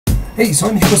Hey, so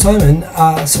I'm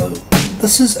Hikosaemon. So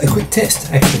this is a quick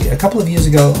test actually. A couple of years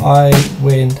ago I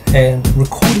went and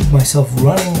recorded myself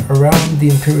running around the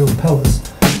Imperial Palace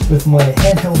with my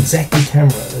handheld Zaki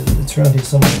camera. It's around here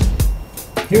somewhere.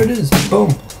 Here it is,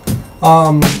 boom.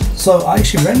 So I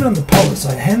actually ran around the palace.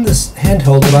 I had this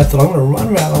handheld and I thought I'm going to run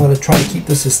around, I'm going to try to keep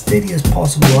this as steady as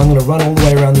possible. I'm going to run all the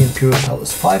way around the Imperial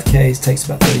Palace. 5Ks, takes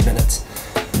about 30 minutes.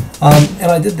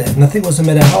 And I did that, and I think it doesn't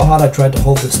matter how hard I tried to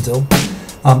hold this still.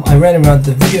 I ran around,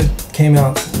 the video came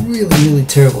out really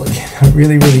terrible. It came out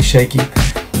really shaky.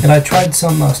 And I tried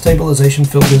some stabilization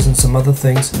filters and some other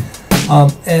things.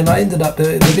 And I ended up,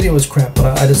 the video was crap,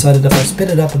 but I decided if I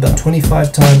sped it up about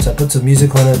 25 times, I put some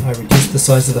music on it, I reduced the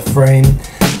size of the frame,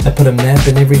 I put a map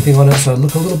and everything on it so it'd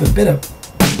look a little bit better.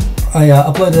 I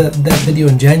uploaded that video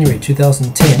in January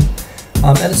 2010.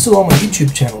 And it's still on my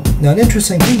YouTube channel. Now, an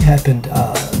interesting thing happened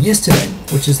yesterday,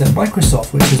 which is that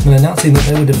Microsoft, which has been announcing that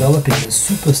they were developing this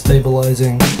super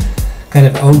stabilizing kind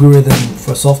of algorithm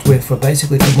for software for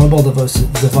basically for mobile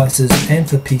devices and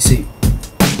for PC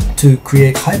to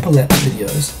create hyperlapse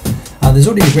videos. There's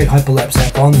already a great hyperlapse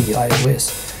app on the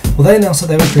iOS. Well, they announced that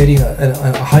they were creating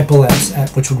a hyperlapse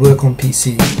app which would work on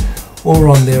PC or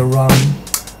on their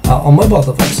on mobile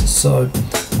devices. So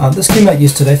this came out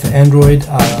yesterday for Android.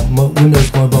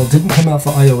 Windows Mobile didn't come out for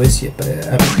iOS yet, but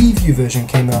a preview version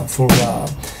came out for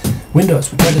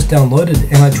Windows, which I just downloaded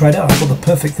and I tried out. I thought the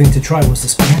perfect thing to try was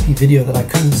this crappy video that I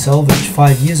couldn't salvage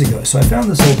 5 years ago. So I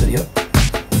found this old video.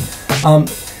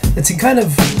 It's in kind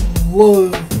of low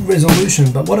resolution,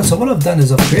 but what I've done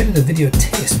is I've created a video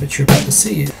test, which you're about to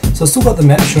see. So I've still got the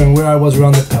map showing where I was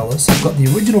around the palace. I've got the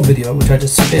original video, which I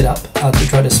just sped up to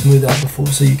try to smooth out before,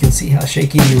 so you can see how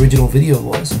shaky the original video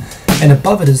was. And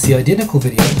above it is the identical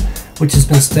video, which has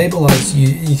been stabilized.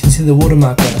 You can see the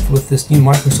watermark on it with this new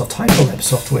Microsoft Hyperlapse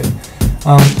software.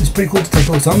 It's pretty cool to take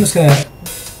a look. So I'm just going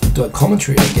to do a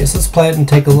commentary, I guess. Let's play it and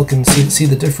take a look and see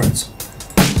the difference.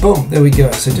 Boom, there we go.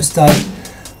 So just started.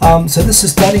 So this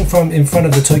is starting from in front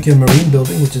of the Tokyo Marine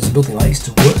building, which is a building I used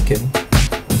to work in.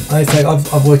 In fact,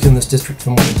 I've worked in this district for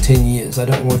more than 10 years. I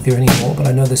don't work there anymore, but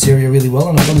I know this area really well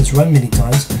and I've done this run many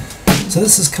times. So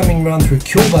this is coming around through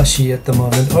Kyobashi at the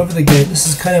moment, over the gate. This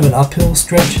is kind of an uphill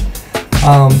stretch.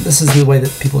 This is the way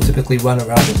that people typically run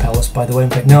around the palace, by the way. In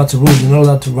fact, now it's a rule, you're not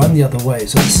allowed to run the other way.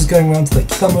 So this is going around to the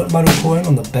Kitamaru Koen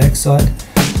on the back side.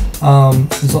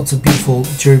 There's lots of beautiful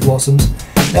cherry blossoms.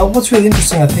 Now, what's really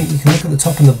interesting, I think you can look at the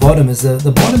top and the bottom, is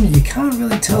the bottom you can't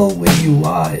really tell where you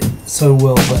are so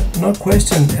well, but no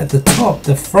question, at the top,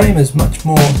 the frame is much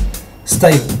more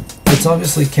stable. It's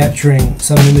obviously capturing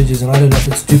some images, and I don't know if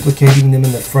it's duplicating them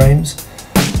in the frames,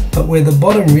 but where the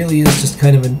bottom really is just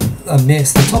kind of a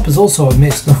mess. The top is also a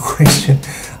mess, no question.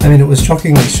 I mean, it was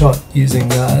shockingly shot using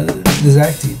the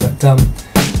Zaki, but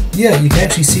yeah, you can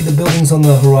actually see the buildings on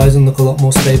the horizon look a lot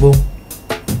more stable.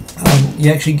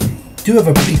 You actually do have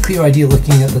a pretty clear idea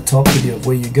looking at the top video of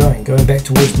where you're going. Going back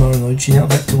towards Marunouchi now,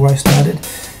 back to where I started,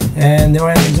 and there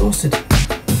I am exhausted.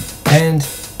 And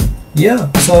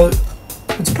yeah, so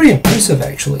it's pretty impressive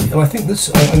actually. And I think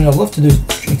this, I mean, I'd love to do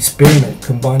an experiment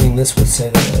combining this with, say,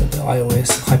 the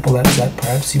iOS Hyperlapse app,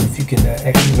 perhaps, see if you can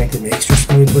actually make them extra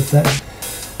smooth with that.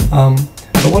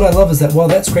 But what I love is that while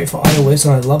that's great for iOS,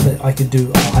 and I love that I could do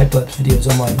Hyperlapse videos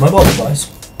on my mobile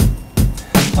device,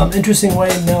 interesting way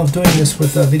now of doing this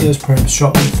with videos perhaps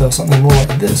shot with something more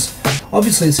like this.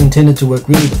 Obviously it's intended to work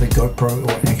really with the GoPro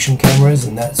or action cameras,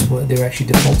 and that's what they're actually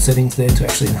default settings there to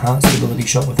actually enhance the ability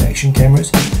shot with action cameras.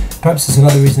 Perhaps there's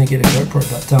another reason to get a GoPro,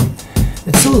 but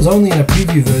it still is only in a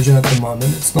preview version at the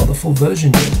moment. It's not the full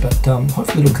version yet, but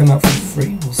hopefully it'll come out for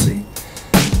free, we'll see.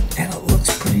 And it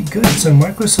looks pretty good. So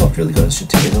Microsoft really got its shit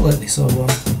together lately, so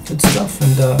good stuff.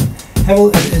 And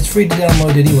it's free to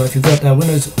download anyway. If you've got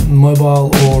Windows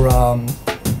Mobile or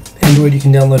Android, you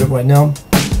can download it right now.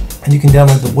 And you can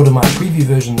download the watermark preview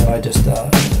version that I just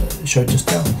showed just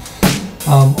now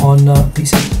on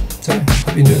PC. So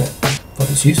hope you enjoy that.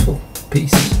 Thought it's useful.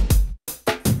 Peace.